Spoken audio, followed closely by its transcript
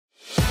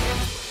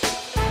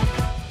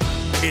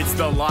It's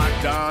the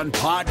Locked On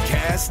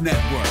Podcast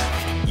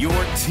Network, your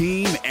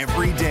team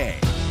every day.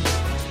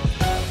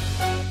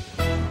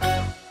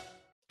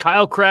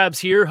 Kyle Krabs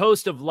here,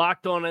 host of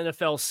Locked On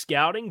NFL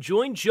Scouting.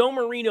 Join Joe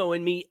Marino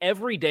and me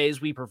every day as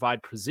we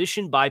provide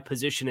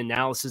position-by-position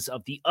analysis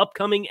of the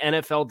upcoming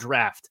NFL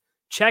Draft.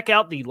 Check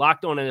out the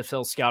Locked On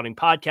NFL Scouting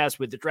podcast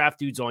with the Draft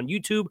Dudes on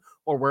YouTube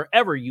or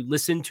wherever you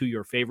listen to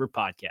your favorite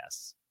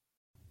podcasts.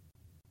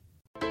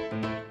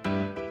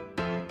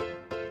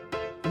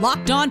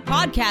 Locked On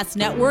Podcast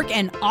Network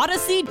and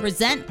Odyssey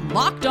present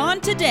Locked On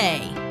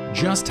Today.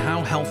 Just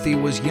how healthy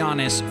was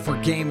Giannis for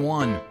Game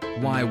 1?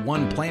 Why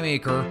one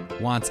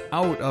playmaker wants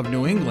out of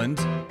New England,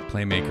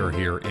 playmaker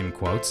here in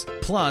quotes,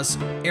 plus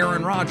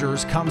Aaron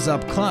Rodgers comes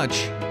up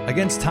clutch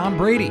against Tom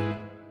Brady.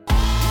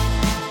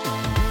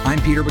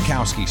 I'm Peter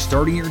Bukowski,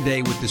 starting your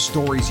day with the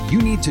stories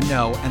you need to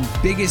know and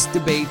biggest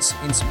debates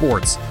in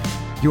sports.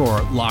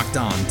 You're Locked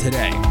On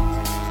Today.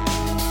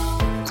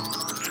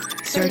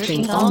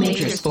 Searching all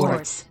major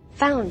sports.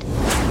 Found.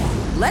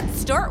 Let's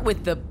start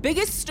with the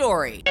biggest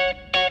story.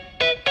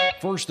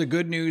 First, the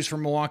good news for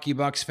Milwaukee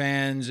Bucks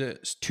fans,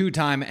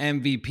 two-time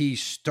MVP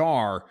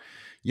star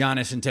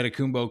Giannis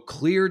Antetokounmpo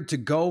cleared to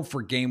go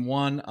for Game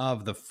 1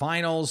 of the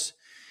Finals.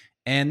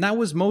 And that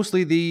was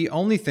mostly the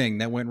only thing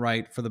that went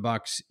right for the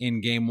Bucks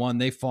in Game 1.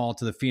 They fall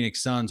to the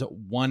Phoenix Suns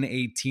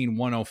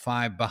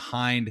 118-105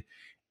 behind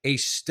a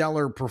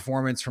stellar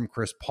performance from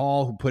Chris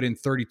Paul, who put in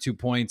 32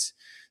 points.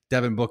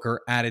 Devin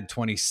Booker added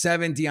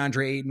 27.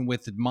 DeAndre Ayton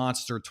with the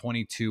monster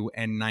 22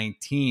 and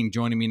 19.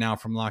 Joining me now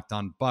from Locked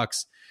On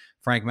Bucks,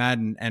 Frank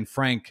Madden. And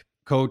Frank,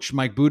 Coach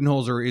Mike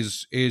Budenholzer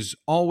is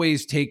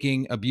always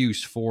taking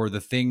abuse for the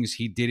things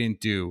he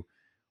didn't do.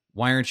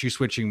 Why aren't you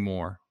switching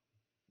more?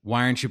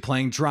 Why aren't you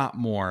playing drop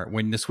more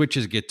when the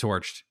switches get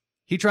torched?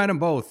 He tried them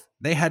both.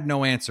 They had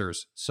no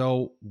answers.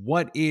 So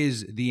what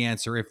is the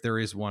answer, if there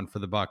is one, for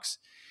the Bucks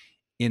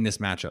in this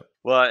matchup?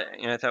 Well,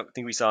 I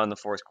think we saw in the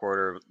fourth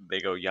quarter, they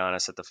go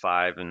Giannis at the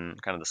 5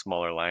 and kind of the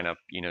smaller lineup.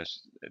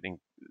 I think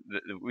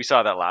we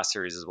saw that last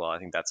series as well. I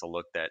think that's a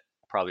look that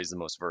probably is the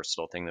most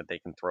versatile thing that they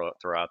can throw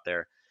out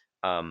there.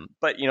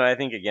 But I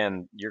think,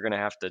 again, you're going to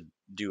have to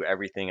do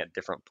everything at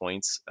different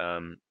points. I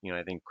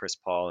think Chris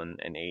Paul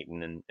and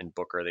Ayton and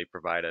Booker, they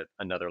provide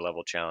another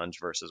level challenge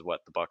versus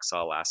what the Bucks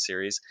saw last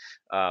series.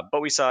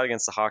 But we saw it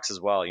against the Hawks as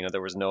well. There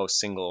was no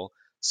single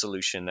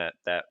solution that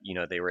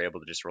they were able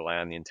to just rely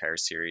on the entire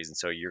series. And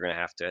so you're going to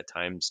have to at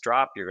times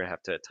drop, you're going to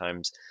have to at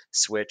times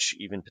switch,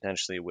 even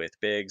potentially with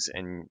bigs.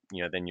 And,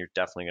 then you're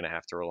definitely going to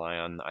have to rely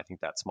on, I think,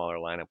 that smaller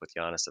lineup with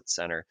Giannis at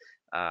center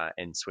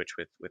and switch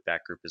with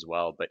that group as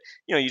well. But,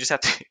 you just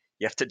have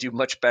to do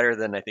much better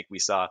than I think we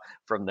saw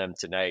from them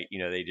tonight.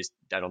 They just,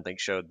 I don't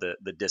think, showed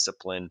the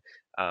discipline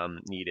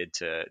needed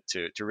to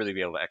really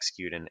be able to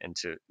execute and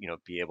to,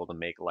 be able to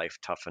make life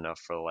tough enough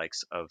for the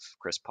likes of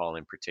Chris Paul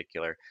in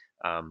particular.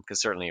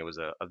 Because certainly it was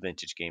a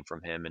vintage game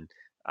from him. And,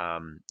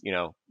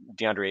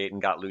 DeAndre Ayton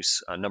got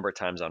loose a number of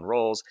times on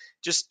rolls.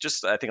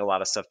 Just I think a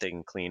lot of stuff they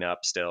can clean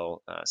up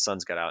still.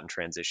 Suns got out in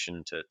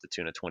transition to the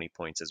tune of 20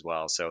 points as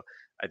well. So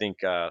I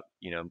think,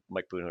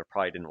 Mike Budenholzer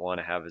probably didn't want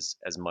to have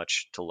as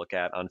much to look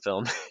at on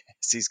film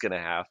as he's going to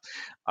have.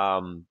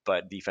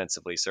 But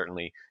defensively,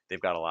 certainly they've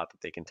got a lot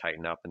that they can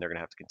tighten up, and they're going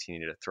to have to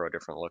continue to throw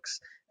different looks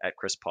at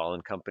Chris Paul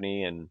and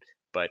company.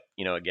 But,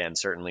 again,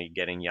 certainly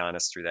getting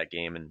Giannis through that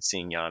game and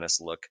seeing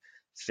Giannis look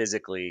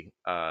physically,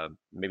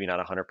 maybe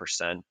not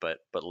 100%, but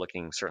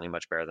looking certainly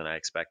much better than I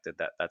expected.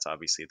 That's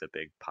obviously the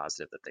big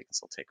positive that they can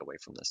still take away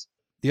from this.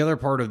 The other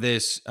part of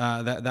this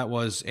that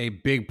was a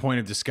big point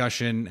of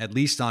discussion, at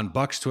least on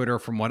Bucks Twitter,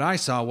 from what I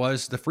saw,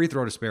 was the free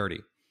throw disparity.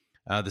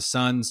 The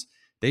Suns,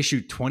 they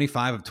shoot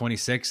 25 of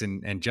 26,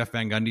 and Jeff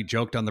Van Gundy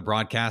joked on the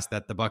broadcast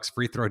that the Bucks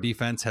free throw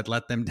defense had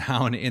let them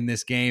down in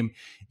this game.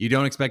 You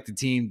don't expect the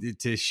team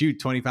to shoot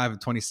 25 of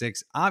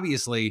 26,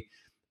 obviously,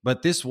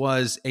 but this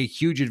was a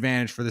huge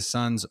advantage for the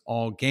Suns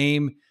all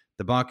game.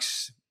 The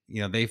Bucks,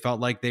 they felt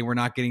like they were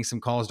not getting some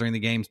calls during the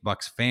games.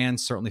 Bucks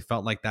fans certainly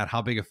felt like that.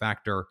 How big a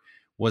factor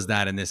was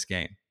that in this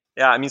game?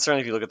 Yeah, I mean,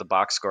 certainly if you look at the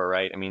box score,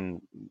 right? I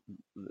mean,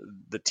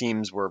 the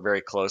teams were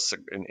very close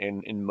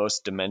in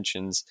most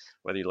dimensions,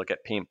 whether you look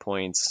at paint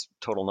points,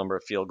 total number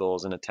of field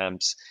goals and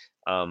attempts.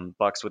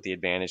 Bucks with the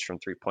advantage from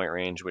 3-point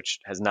range, which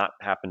has not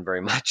happened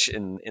very much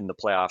in the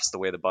playoffs, the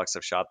way the Bucks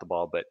have shot the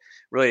ball. But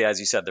really, as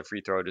you said, the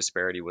free throw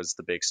disparity was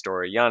the big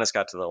story. Giannis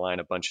got to the line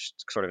a bunch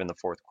sort of in the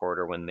fourth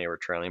quarter when they were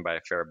trailing by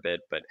a fair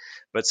bit.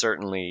 But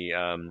certainly,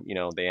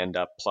 they end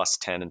up plus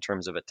 10 in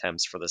terms of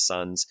attempts for the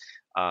Suns.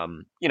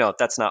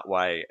 That's not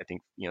why I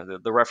think,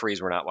 the referees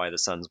were not why the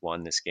Suns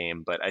won this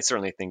game. But I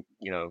certainly think,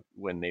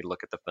 when they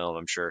look at the film,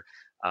 I'm sure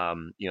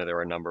there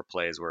were a number of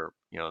plays where,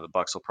 the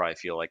Bucks will probably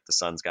feel like the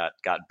Suns got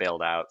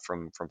bailed out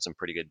from some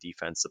pretty good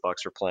defense the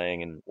Bucks were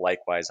playing, and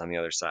likewise on the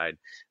other side,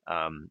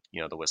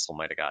 the whistle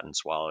might have gotten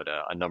swallowed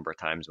a number of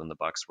times when the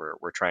Bucks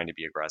were trying to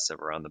be aggressive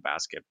around the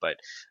basket. But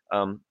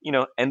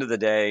end of the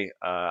day,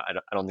 I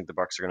don't think the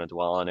Bucks are going to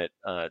dwell on it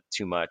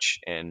too much,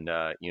 and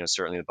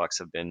certainly the Bucks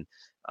have been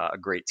a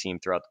great team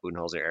throughout the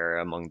Budenholzer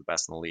era, among the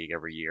best in the league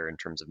every year in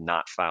terms of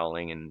not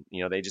fouling, and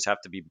they just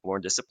have to be more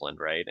disciplined,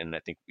 right? And I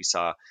think we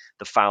saw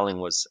the fouling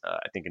was,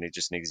 I think,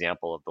 just an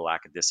example of the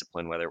lack of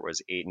discipline. Whether it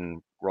was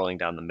Ayton rolling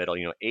down the middle,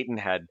 Ayton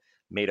had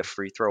made a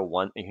free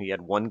throw he had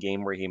one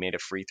game where he made a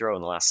free throw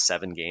in the last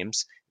 7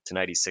 games.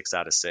 Tonight he's 6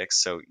 out of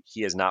 6, so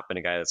he has not been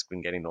a guy that's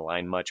been getting the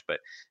line much. But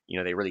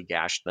they really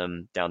gashed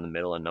them down the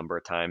middle a number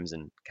of times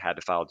and had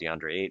to foul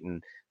DeAndre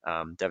Ayton.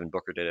 Devin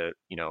Booker did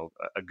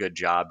a good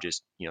job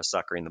just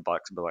suckering the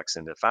Bucks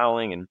into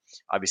fouling, and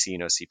obviously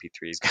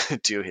CP3 is going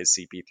to do his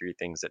CP3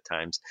 things at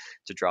times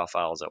to draw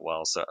fouls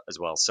as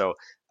well. So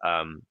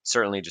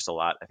certainly just a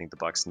lot I think the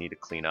Bucks need to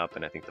clean up,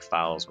 and I think the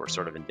fouls were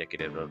sort of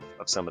indicative of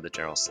some of the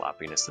general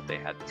sloppiness that they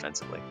had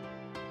defensively.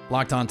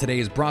 Locked On Today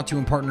is brought to you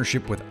in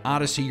partnership with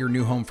Odyssey, your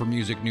new home for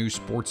music, news,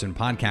 sports, and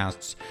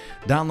podcasts.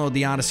 Download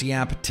the Odyssey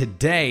app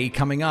today.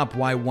 Coming up,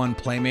 why one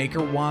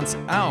playmaker wants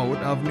out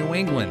of New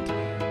England.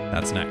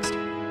 That's next.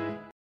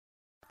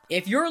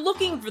 If you're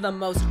looking for the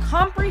most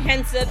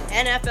comprehensive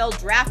NFL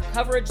draft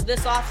coverage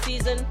this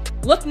offseason,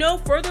 look no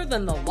further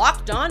than the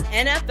Locked On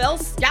NFL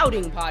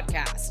Scouting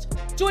Podcast.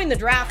 Join the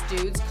draft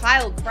dudes,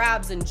 Kyle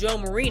Krabs and Joe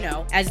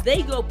Marino, as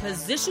they go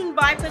position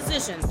by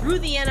position through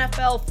the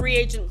NFL free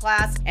agent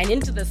class and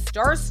into the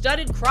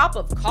star-studded crop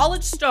of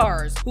college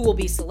stars who will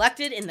be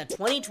selected in the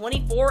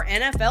 2024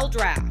 NFL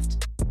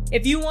Draft.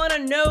 If you want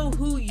to know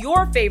who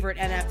your favorite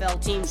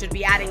NFL team should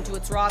be adding to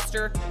its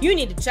roster, you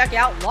need to check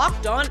out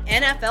Locked On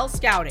NFL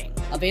Scouting,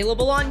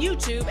 available on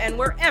YouTube and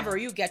wherever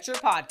you get your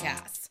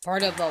podcasts.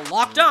 Part of the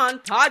Locked On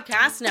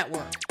Podcast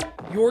Network,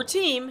 your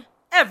team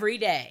every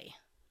day.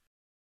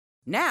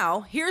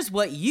 Now, here's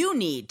what you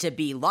need to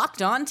be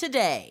locked on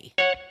today.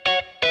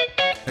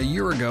 A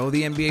year ago,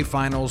 the NBA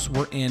Finals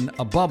were in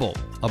a bubble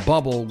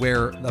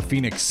where the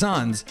Phoenix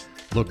Suns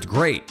looked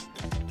great.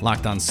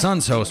 Locked On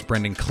Suns host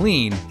Brendan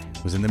Clean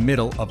was in the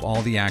middle of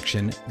all the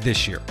action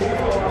this year.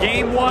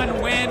 Game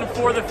 1 win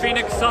for the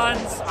Phoenix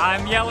Suns.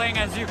 I'm yelling,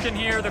 as you can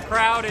hear, the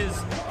crowd is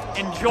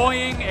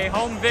enjoying a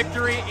home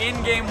victory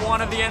in Game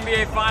 1 of the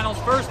NBA Finals.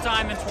 First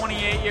time in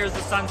 28 years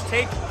the Suns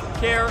take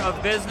care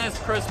of business.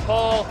 Chris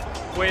Paul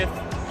with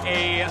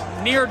a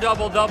near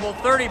double-double,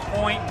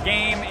 30-point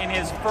game in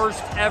his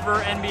first ever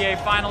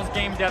NBA Finals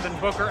game. Devin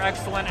Booker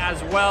excellent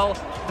as well.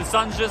 The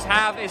Suns just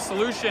have a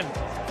solution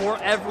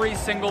for every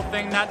single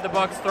thing that the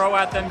Bucks throw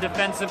at them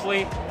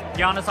defensively.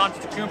 Giannis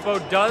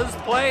Antetokounmpo does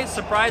play,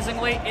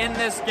 surprisingly, in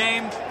this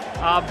game,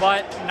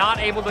 but not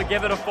able to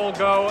give it a full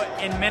go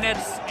in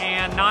minutes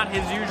and not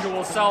his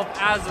usual self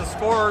as a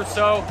scorer.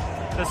 So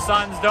the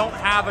Suns don't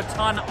have a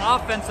ton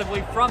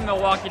offensively from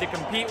Milwaukee to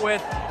compete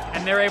with,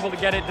 and they're able to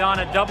get it done,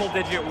 a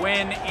double-digit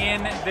win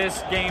in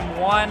this Game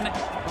 1.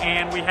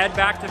 And we head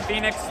back to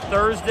Phoenix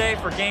Thursday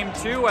for Game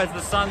 2 as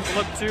the Suns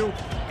look to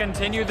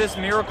continue this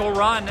miracle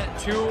run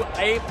to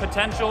a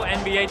potential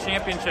NBA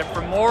championship.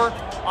 For more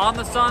on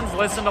the Suns,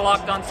 listen to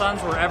Locked On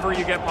Suns wherever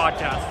you get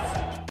podcasts.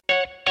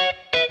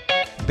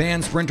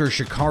 Banned sprinter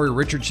Sha'Carri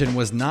Richardson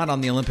was not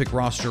on the Olympic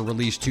roster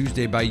released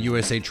Tuesday by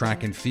USA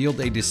Track and Field,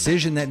 a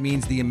decision that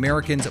means the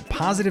American's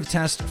positive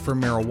test for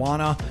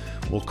marijuana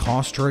will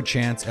cost her a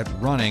chance at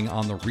running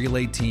on the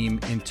relay team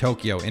in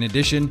Tokyo, in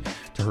addition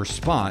to her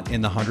spot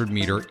in the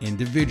 100-meter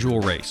individual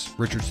race.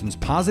 Richardson's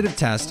positive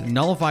test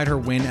nullified her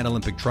win at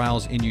Olympic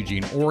trials in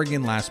Eugene,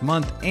 Oregon last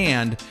month,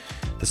 and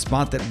the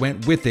spot that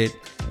went with it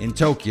in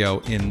Tokyo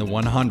in the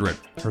 100.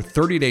 Her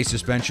 30-day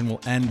suspension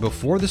will end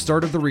before the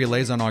start of the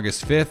relays on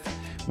August 5th,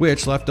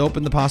 which left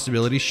open the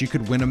possibility she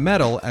could win a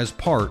medal as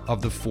part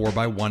of the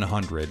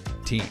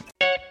 4x100 team.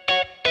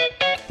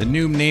 The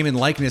new name and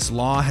likeness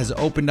law has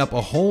opened up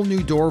a whole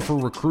new door for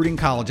recruiting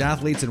college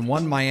athletes, and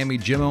one Miami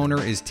gym owner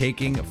is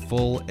taking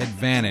full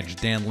advantage.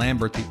 Dan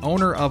Lambert, the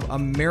owner of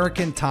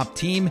American Top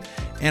Team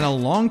and a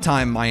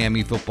longtime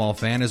Miami football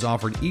fan, has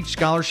offered each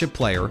scholarship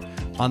player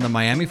on the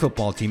Miami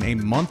football team a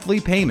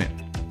monthly payment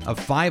of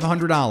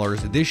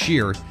 $500 this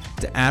year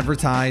to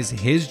advertise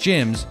his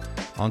gyms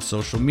on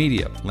social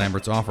media.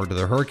 Lambert's offer to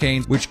the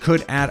Hurricanes, which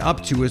could add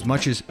up to as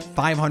much as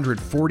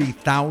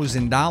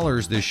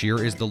 $540,000 this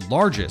year, is the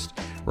largest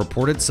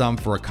reported sum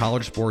for a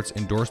college sports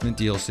endorsement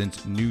deal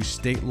since new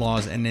state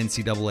laws and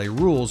NCAA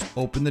rules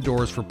opened the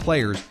doors for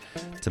players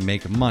to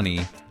make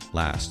money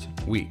last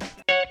week.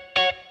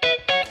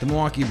 The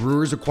Milwaukee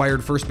Brewers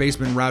acquired first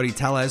baseman Rowdy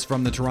Tellez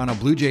from the Toronto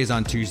Blue Jays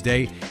on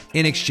Tuesday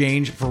in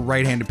exchange for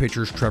right-handed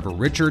pitchers Trevor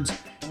Richards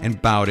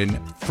and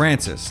Bowden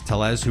Francis.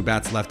 Tellez, who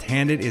bats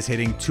left-handed, is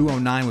hitting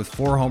 .209 with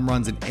 4 home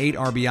runs and 8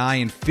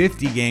 RBI in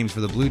 50 games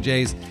for the Blue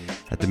Jays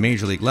at the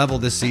Major League level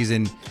this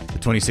season. The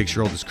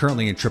 26-year-old is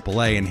currently in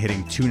AAA and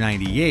hitting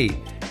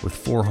 .298 with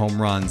 4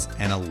 home runs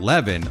and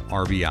 11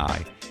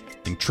 RBI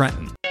in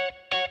Trenton.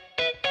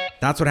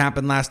 That's what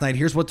happened last night.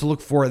 Here's what to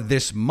look for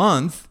this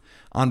month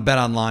on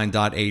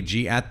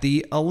betonline.ag. At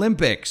the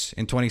Olympics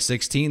in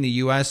 2016, the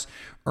U.S.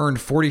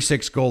 earned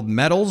 46 gold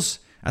medals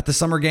at the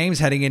Summer Games.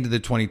 Heading into the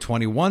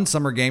 2021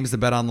 Summer Games, the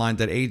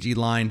betonline.ag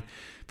line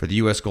for the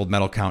U.S. gold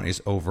medal count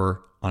is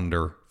over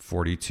under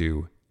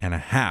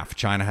 42.5.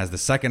 China has the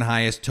second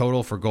highest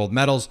total for gold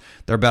medals.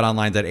 Their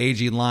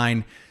betonline.ag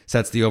line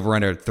sets the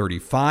over-under at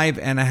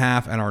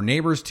 35.5. And our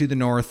neighbors to the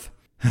north,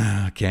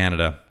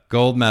 Canada,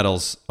 gold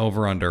medals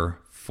over-under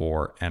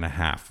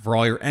 4.5. For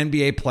all your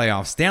NBA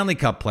playoffs, Stanley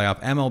Cup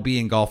playoff, MLB,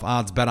 and golf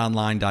odds,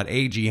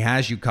 betonline.ag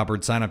has you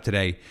covered. Sign up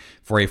today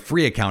for a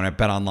free account at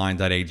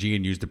betonline.ag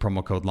and use the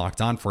promo code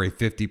LOCKEDON for a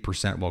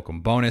 50%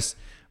 welcome bonus.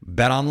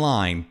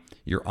 BetOnline,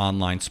 your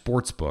online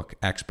sportsbook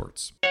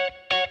experts.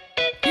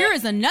 Here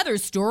is another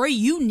story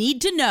you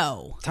need to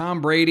know.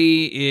 Tom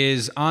Brady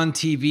is on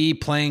TV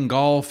playing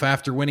golf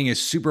after winning a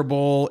Super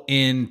Bowl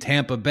in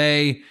Tampa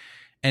Bay,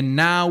 and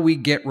now we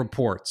get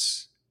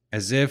reports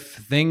as if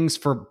things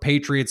for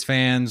Patriots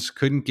fans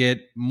couldn't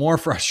get more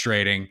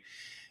frustrating.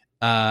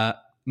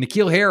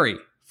 N'Keal Harry,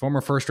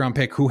 former first-round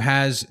pick who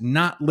has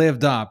not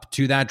lived up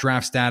to that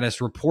draft status,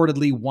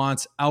 reportedly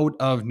wants out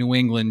of New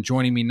England.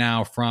 Joining me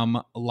now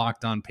from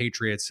Locked On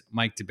Patriots,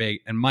 Mike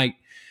Debate. And Mike,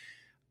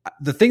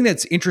 the thing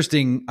that's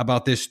interesting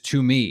about this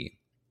to me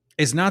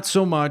is not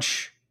so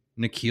much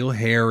N'Keal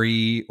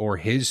Harry or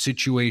his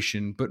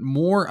situation, but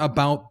more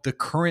about the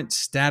current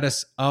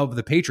status of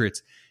the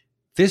Patriots.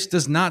 This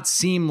does not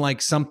seem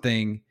like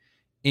something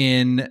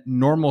in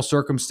normal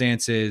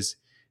circumstances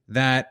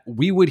that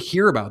we would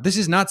hear about. This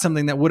is not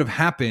something that would have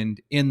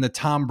happened in the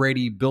Tom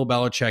Brady, Bill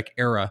Belichick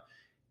era.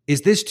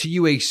 Is this to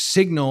you a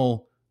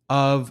signal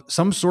of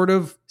some sort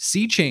of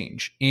sea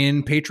change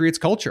in Patriots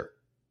culture?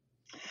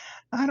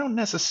 I don't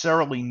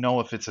necessarily know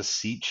if it's a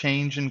sea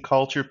change in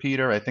culture,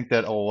 Peter. I think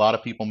that a lot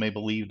of people may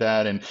believe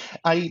that. And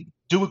I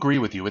do agree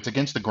with you. It's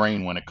against the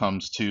grain when it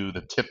comes to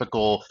the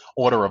typical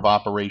order of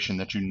operation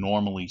that you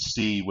normally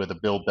see with a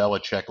Bill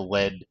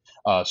Belichick-led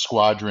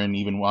squadron,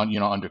 even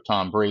under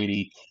Tom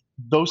Brady.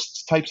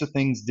 Those types of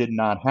things did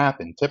not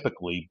happen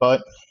typically.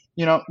 But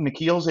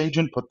N'Keal's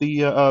agent put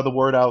the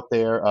word out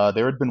there.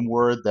 There had been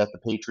word that the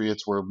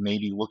Patriots were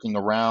maybe looking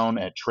around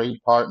at trade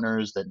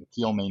partners, that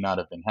N'Keal may not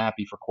have been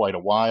happy for quite a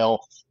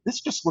while.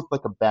 This just looked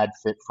like a bad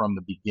fit from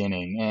the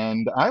beginning.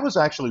 And I was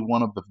actually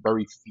one of the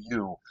very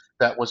few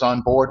that was on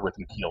board with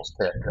N'Keal's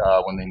pick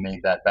when they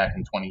made that back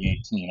in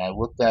 2018. I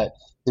looked at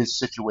his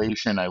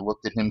situation. I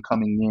looked at him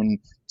coming in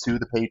to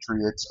the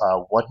Patriots,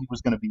 what he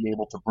was going to be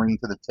able to bring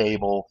to the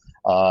table,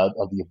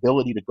 the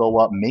ability to go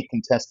up, make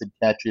contested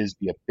catches,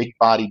 be a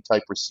big-bodied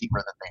type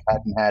receiver that they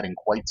hadn't had in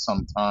quite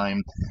some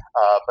time.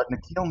 But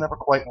N'Keal never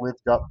quite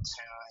lived up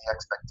to the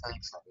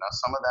expectation. Now,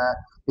 some of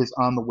that is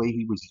on the way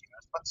he was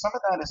used, but some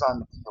of that is on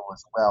N'Keal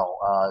as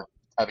well.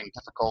 Having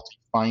difficulty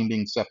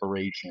finding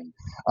separation,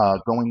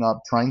 going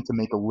up, trying to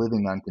make a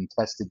living on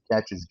contested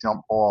catches,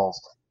 jump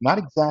balls, not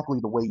exactly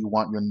the way you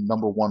want your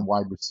number one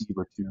wide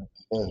receiver to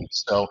behave.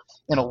 So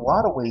in a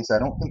lot of ways, I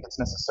don't think it's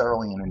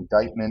necessarily an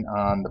indictment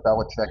on the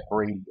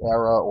Belichick-Brady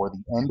era or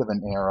the end of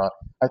an era.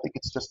 I think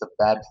it's just a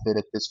bad fit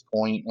at this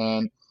point,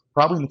 and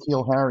probably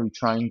N'Keal Harry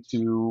trying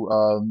to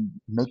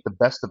make the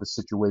best of a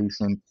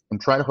situation and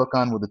try to hook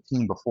on with a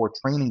team before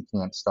training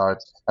camp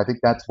starts. I think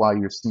that's why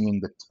you're seeing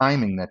the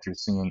timing that you're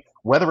seeing.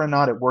 Whether or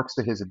not it works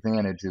to his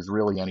advantage is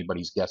really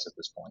anybody's guess at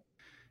this point.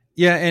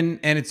 Yeah, and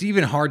it's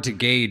even hard to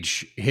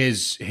gauge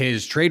his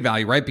trade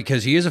value, right?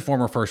 Because he is a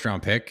former first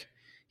round pick.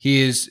 He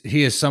is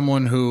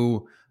someone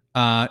who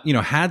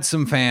had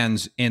some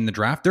fans in the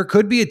draft. There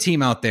could be a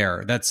team out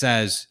there that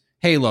says,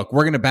 hey, look,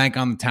 we're going to bank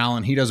on the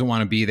talent. He doesn't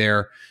want to be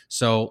there,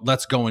 so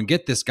let's go and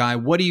get this guy.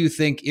 What do you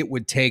think it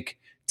would take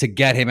to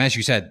get him? As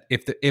you said,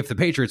 if the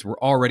Patriots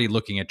were already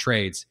looking at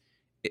trades,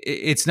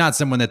 it's not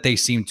someone that they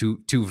seem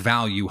to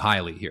value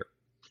highly here.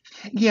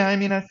 Yeah, I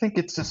mean, I think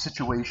it's a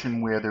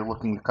situation where they're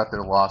looking to cut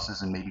their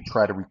losses and maybe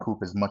try to recoup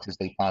as much as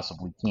they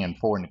possibly can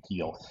for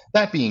N'Keal.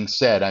 That being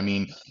said, I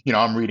mean,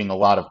 I'm reading a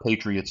lot of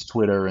Patriots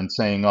Twitter and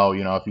saying, oh,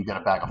 if you get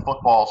a bag of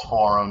footballs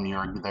for him,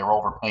 they're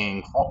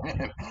overpaying for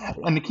him.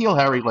 And N'Keal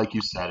Harry, like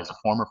you said, is a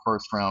former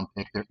first-round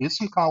pick. There is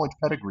some college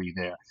pedigree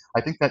there.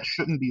 I think that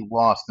shouldn't be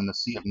lost in the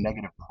sea of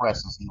negative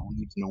press as he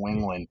leaves New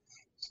England.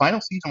 His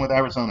final season with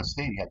Arizona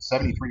State, he had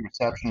 73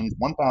 receptions,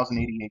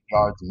 1,088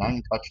 yards,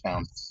 9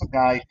 touchdowns. This is a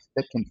guy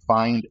that can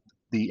find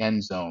the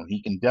end zone.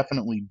 He can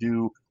definitely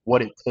do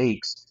what it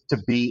takes to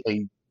be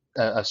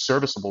a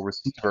serviceable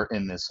receiver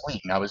in this league.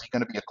 Now, is he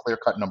going to be a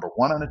clear-cut number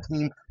one on a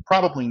team?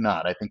 Probably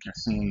not. I think you're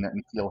seeing that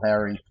N'Keal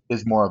Harry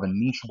is more of a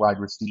niche wide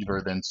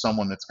receiver than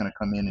someone that's going to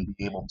come in and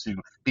be able to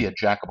be a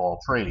jack of all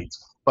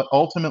trades. But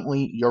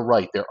ultimately, you're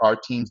right. There are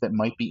teams that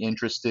might be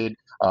interested,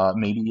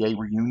 maybe a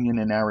reunion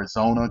in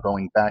Arizona,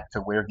 going back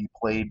to where he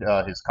played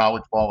his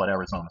college ball at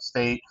Arizona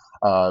State.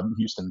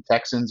 Houston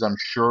Texans, I'm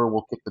sure,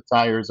 will kick the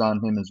tires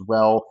on him as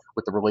well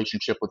with the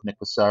relationship with Nick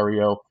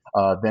Caserio.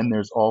 Then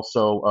there's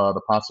also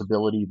the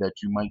possibility that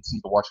you might see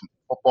the Washington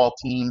football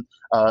team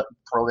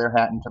throw their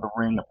hat into the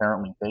ring.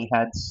 Apparently, they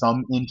had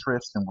some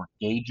interest and were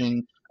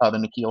gauging the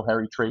N'Keal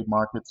Harry trade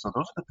market. So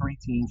those are the three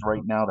teams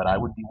right now that I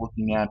would be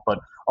looking at. But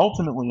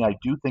ultimately, I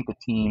do think a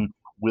team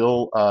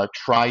will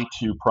try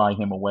to pry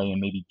him away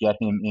and maybe get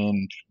him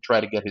in, try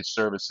to get his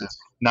services,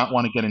 not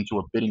want to get into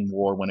a bidding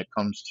war when it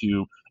comes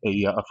to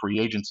a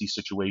free agency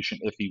situation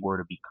if he were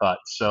to be cut.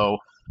 So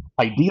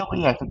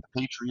ideally, I think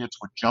the Patriots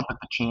would jump at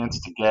the chance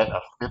to get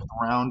a fifth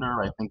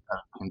rounder. I think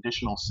a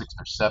conditional sixth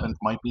or seventh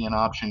might be an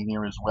option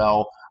here as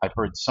well. I've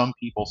heard some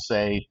people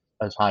say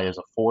as high as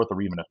a fourth or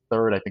even a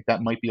third. I think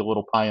that might be a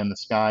little pie in the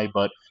sky,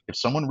 but if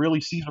someone really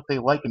sees what they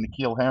like in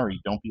N'Keal Harry,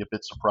 don't be a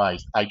bit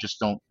surprised. I just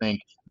don't think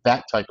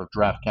that type of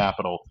draft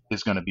capital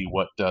is going to be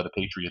what the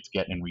Patriots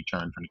get in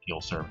return for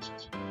N'Keal's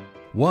services.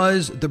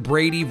 Was the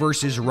Brady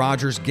versus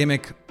Rodgers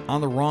gimmick on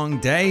the wrong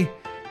day,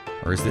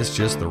 or is this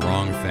just the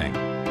wrong thing?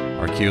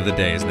 Our cue of the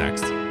day is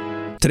next.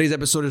 Today's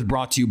episode is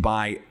brought to you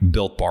by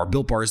Built Bar.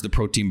 Built Bar is the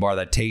protein bar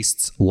that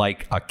tastes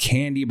like a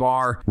candy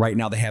bar. Right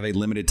now, they have a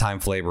limited time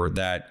flavor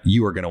that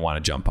you are going to want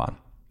to jump on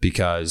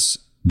because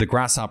the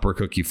grasshopper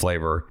cookie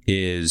flavor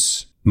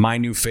is my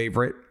new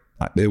favorite.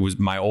 It was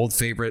my old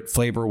favorite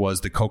flavor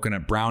was the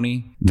coconut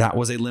brownie. That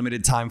was a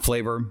limited time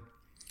flavor.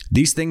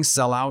 These things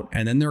sell out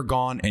and then they're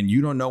gone and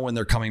you don't know when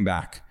they're coming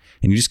back.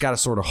 And you just got to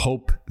sort of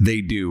hope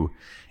they do.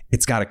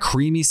 It's got a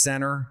creamy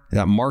center,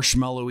 that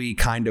marshmallowy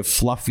kind of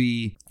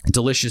fluffy,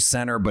 delicious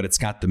center, but it's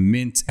got the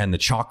mint and the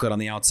chocolate on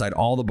the outside.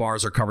 All the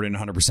bars are covered in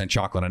 100%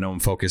 chocolate. I know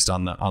I'm focused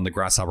on the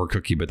grasshopper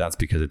cookie, but that's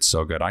because it's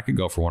so good. I could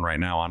go for one right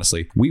now,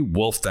 honestly. We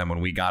wolfed them when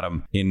we got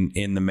them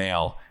in the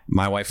mail.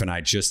 My wife and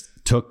I just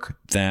took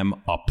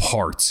them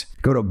apart.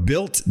 Go to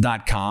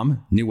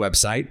built.com, new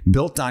website,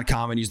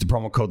 built.com, and use the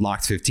promo code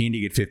LOCKED15 to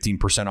get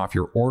 15% off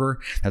your order.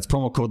 That's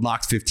promo code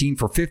LOCKED15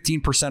 for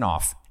 15%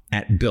 off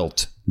at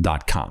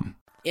built.com.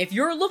 If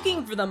you're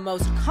looking for the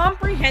most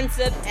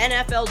comprehensive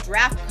NFL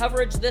draft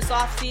coverage this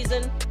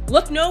offseason,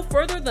 look no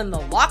further than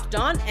the Locked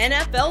On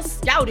NFL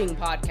Scouting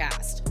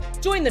Podcast.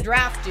 Join the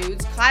draft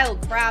dudes, Kyle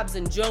Krabs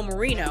and Joe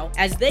Marino,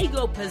 as they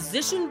go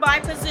position by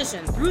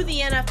position through the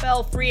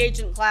NFL free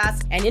agent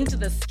class and into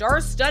the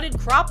star-studded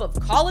crop of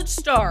college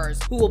stars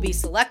who will be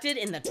selected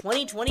in the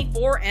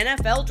 2024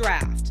 NFL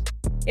Draft.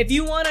 If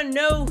you want to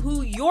know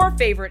who your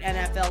favorite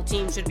NFL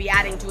team should be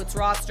adding to its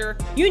roster,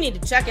 you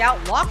need to check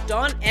out Locked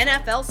On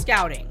NFL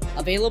Scouting,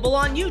 available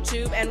on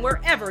YouTube and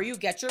wherever you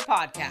get your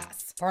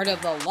podcasts. Part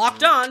of the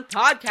Locked On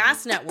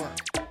Podcast Network,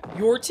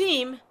 your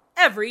team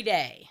every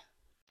day.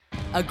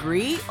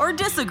 Agree or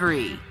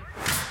disagree?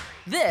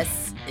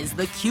 This is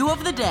the cue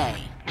of the day.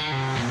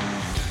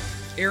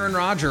 Aaron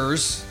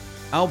Rodgers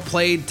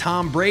outplayed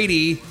Tom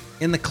Brady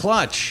in the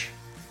clutch.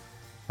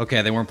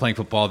 Okay, they weren't playing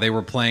football. They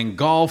were playing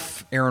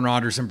golf. Aaron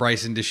Rodgers and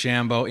Bryson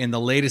DeChambeau in the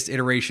latest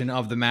iteration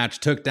of the match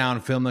took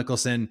down Phil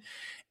Mickelson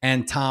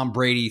and Tom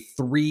Brady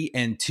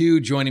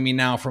 3-2. Joining me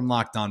now from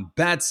Locked On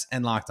Bets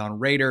and Locked On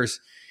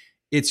Raiders,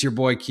 it's your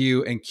boy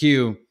Q. And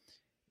Q,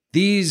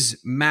 these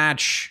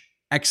match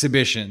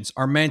exhibitions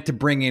are meant to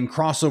bring in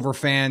crossover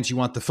fans. You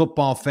want the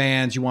football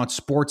fans. You want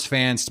sports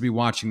fans to be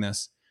watching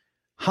this.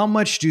 How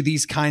much do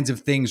these kinds of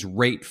things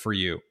rate for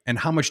you? And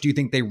how much do you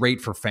think they rate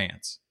for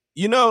fans?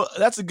 You know,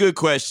 that's a good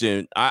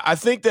question. I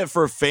think that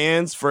for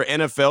fans, for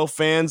NFL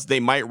fans, they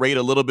might rate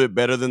a little bit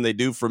better than they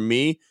do for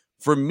me.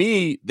 For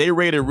me, they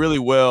rated really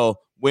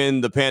well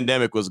when the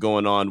pandemic was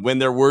going on, when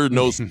there were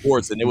no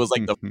sports, and it was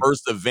like the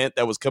first event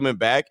that was coming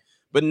back.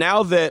 But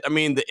now that,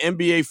 the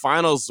NBA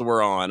finals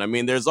were on,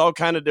 there's all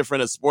kind of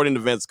different sporting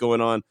events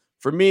going on.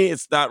 For me,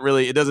 it's not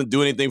really, it doesn't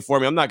do anything for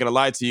me. I'm not going to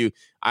lie to you.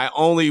 I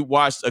only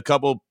watched a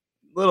couple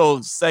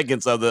little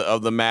seconds of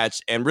the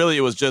match, and really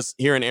it was just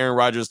hearing Aaron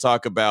Rodgers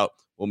talk about,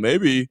 well,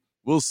 maybe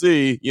we'll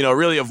see,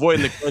 really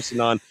avoiding the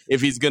question on if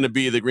he's going to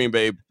be the Green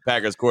Bay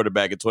Packers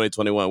quarterback in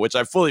 2021, which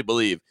I fully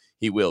believe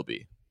he will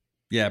be.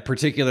 Yeah,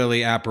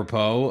 particularly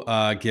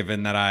apropos,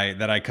 given that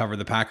I cover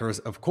the Packers,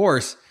 of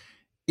course.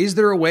 Is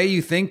there a way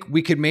you think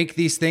we could make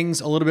these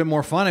things a little bit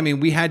more fun?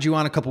 We had you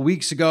on a couple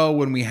weeks ago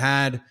when we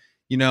had,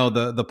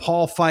 the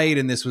Paul fight,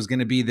 and this was going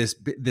to be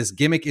this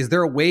gimmick. Is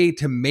there a way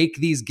to make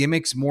these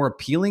gimmicks more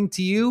appealing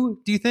to you,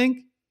 do you think?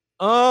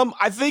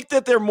 I think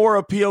that they're more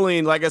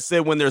appealing, like I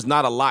said, when there's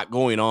not a lot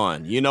going on,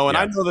 and yeah.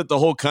 I know that the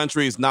whole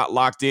country is not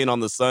locked in on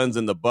the Suns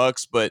and the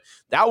Bucks, but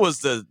that was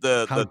they?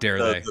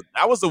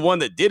 That was the one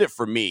that did it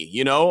for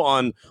me,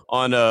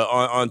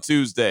 on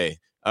Tuesday.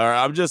 Or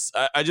I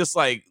just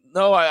like,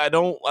 no, I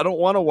don't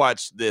want to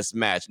watch this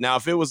match. Now,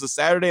 if it was a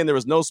Saturday and there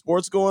was no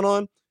sports going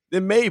on,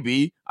 then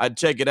maybe I'd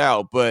check it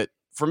out. But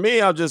for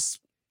me, I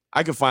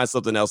could find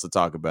something else to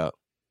talk about.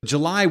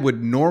 July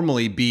would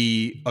normally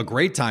be a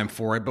great time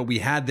for it, but we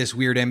had this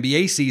weird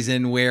NBA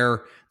season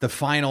where the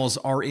finals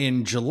are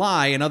in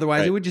July, and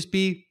otherwise It would just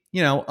be,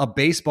 a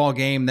baseball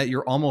game that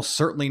you're almost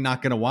certainly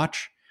not going to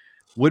watch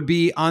would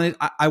be on it.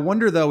 I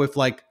wonder, though, if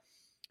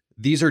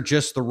these are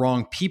just the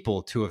wrong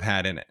people to have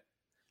had in it.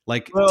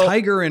 Like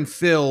Tiger and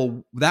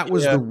Phil, that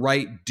was the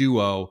right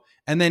duo.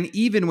 And then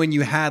even when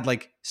you had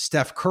like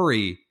Steph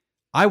Curry,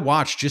 I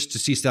watched just to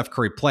see Steph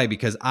Curry play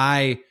because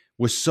I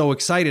was so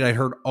excited. I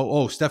heard,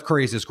 Steph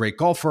Curry is this great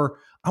golfer.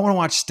 I want to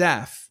watch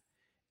Steph.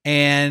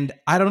 And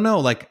I don't know,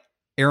 like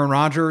Aaron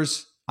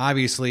Rodgers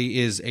obviously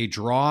is a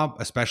draw,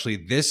 especially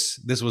this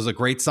was a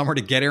great summer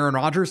to get Aaron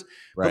Rodgers.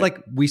 Right. But like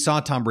we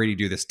saw Tom Brady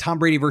do this. Tom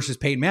Brady versus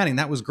Peyton Manning,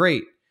 that was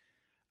great.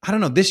 I don't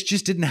know. This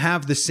just didn't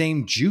have the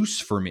same juice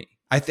for me.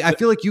 I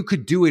feel like you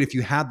could do it if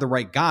you had the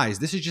right guys.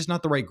 This is just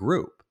not the right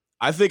group.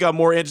 I think I'm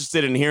more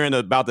interested in hearing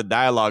about the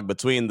dialogue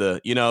between the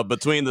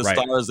right.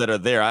 stars that are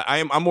there.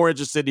 I'm more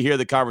interested to hear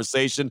the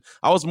conversation.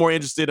 I was more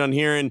interested in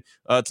hearing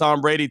Tom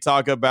Brady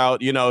talk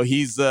about,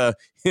 he's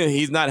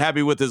not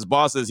happy with his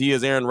boss as he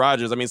is Aaron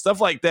Rodgers. I mean,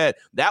 stuff like that.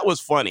 That was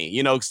funny.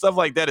 Stuff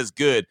like that is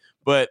good.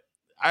 But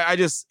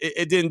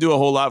it didn't do a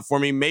whole lot for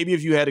me. Maybe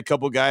if you had a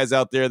couple guys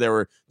out there that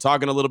were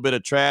talking a little bit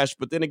of trash,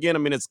 but then again, I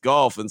mean, it's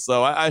golf. And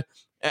so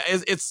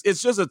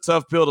it's just a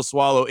tough pill to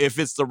swallow. If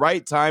it's the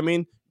right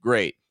timing,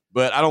 great.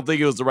 But I don't think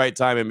it was the right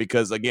timing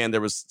because, again, there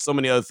was so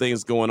many other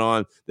things going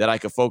on that I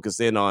could focus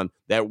in on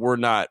that were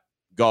not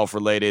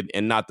golf-related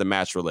and not the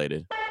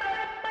match-related.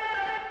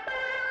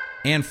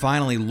 And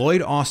finally,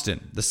 Lloyd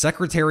Austin, the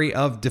Secretary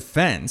of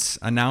Defense,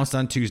 announced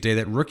on Tuesday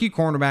that rookie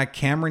cornerback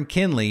Cameron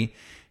Kinley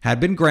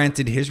had been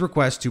granted his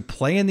request to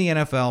play in the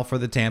NFL for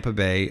the Tampa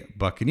Bay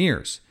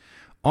Buccaneers.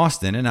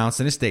 Austin announced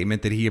in a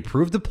statement that he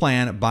approved the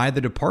plan by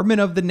the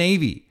Department of the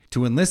Navy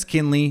to enlist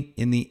Kinley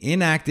in the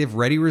inactive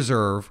ready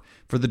reserve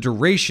for the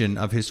duration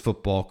of his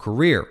football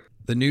career.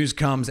 The news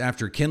comes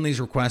after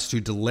Kinley's request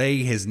to delay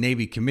his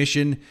Navy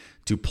commission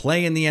to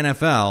play in the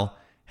NFL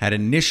had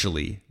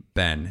initially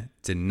been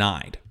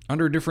denied.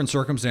 Under different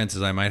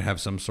circumstances, I might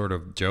have some sort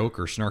of joke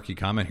or snarky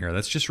comment here.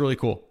 That's just really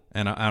cool,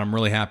 and I'm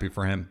really happy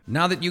for him.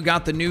 Now that you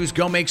got the news,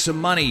 go make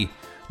some money.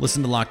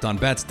 Listen to Locked On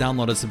Bets,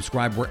 download and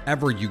subscribe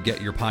wherever you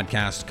get your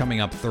podcast. Coming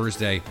up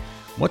Thursday,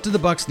 what do the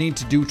Bucks need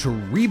to do to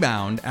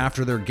rebound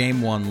after their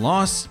Game 1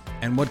 loss?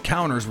 And what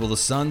counters will the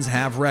Suns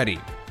have ready?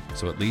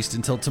 So at least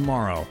until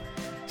tomorrow,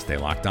 stay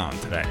locked on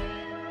today.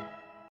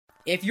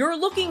 If you're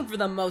looking for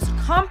the most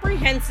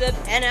comprehensive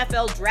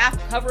NFL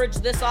draft coverage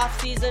this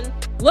offseason,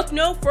 look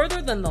no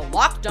further than the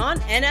Locked On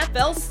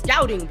NFL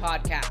Scouting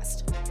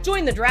Podcast.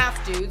 Join the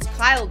draft dudes,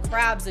 Kyle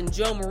Krabs and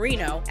Joe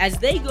Marino, as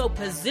they go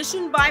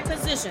position by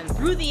position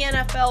through the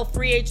NFL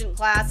free agent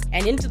class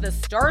and into the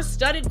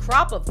star-studded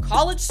crop of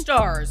college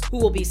stars who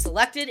will be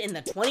selected in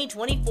the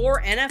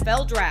 2024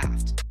 NFL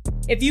Draft.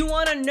 If you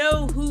want to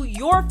know who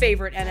your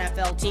favorite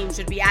NFL team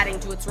should be adding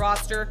to its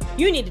roster,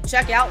 you need to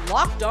check out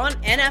Locked On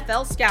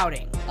NFL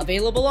Scouting,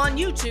 available on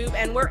YouTube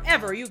and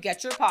wherever you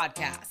get your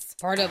podcasts.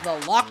 Part of the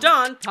Locked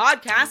On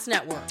Podcast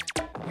Network,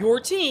 your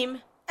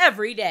team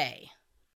every day.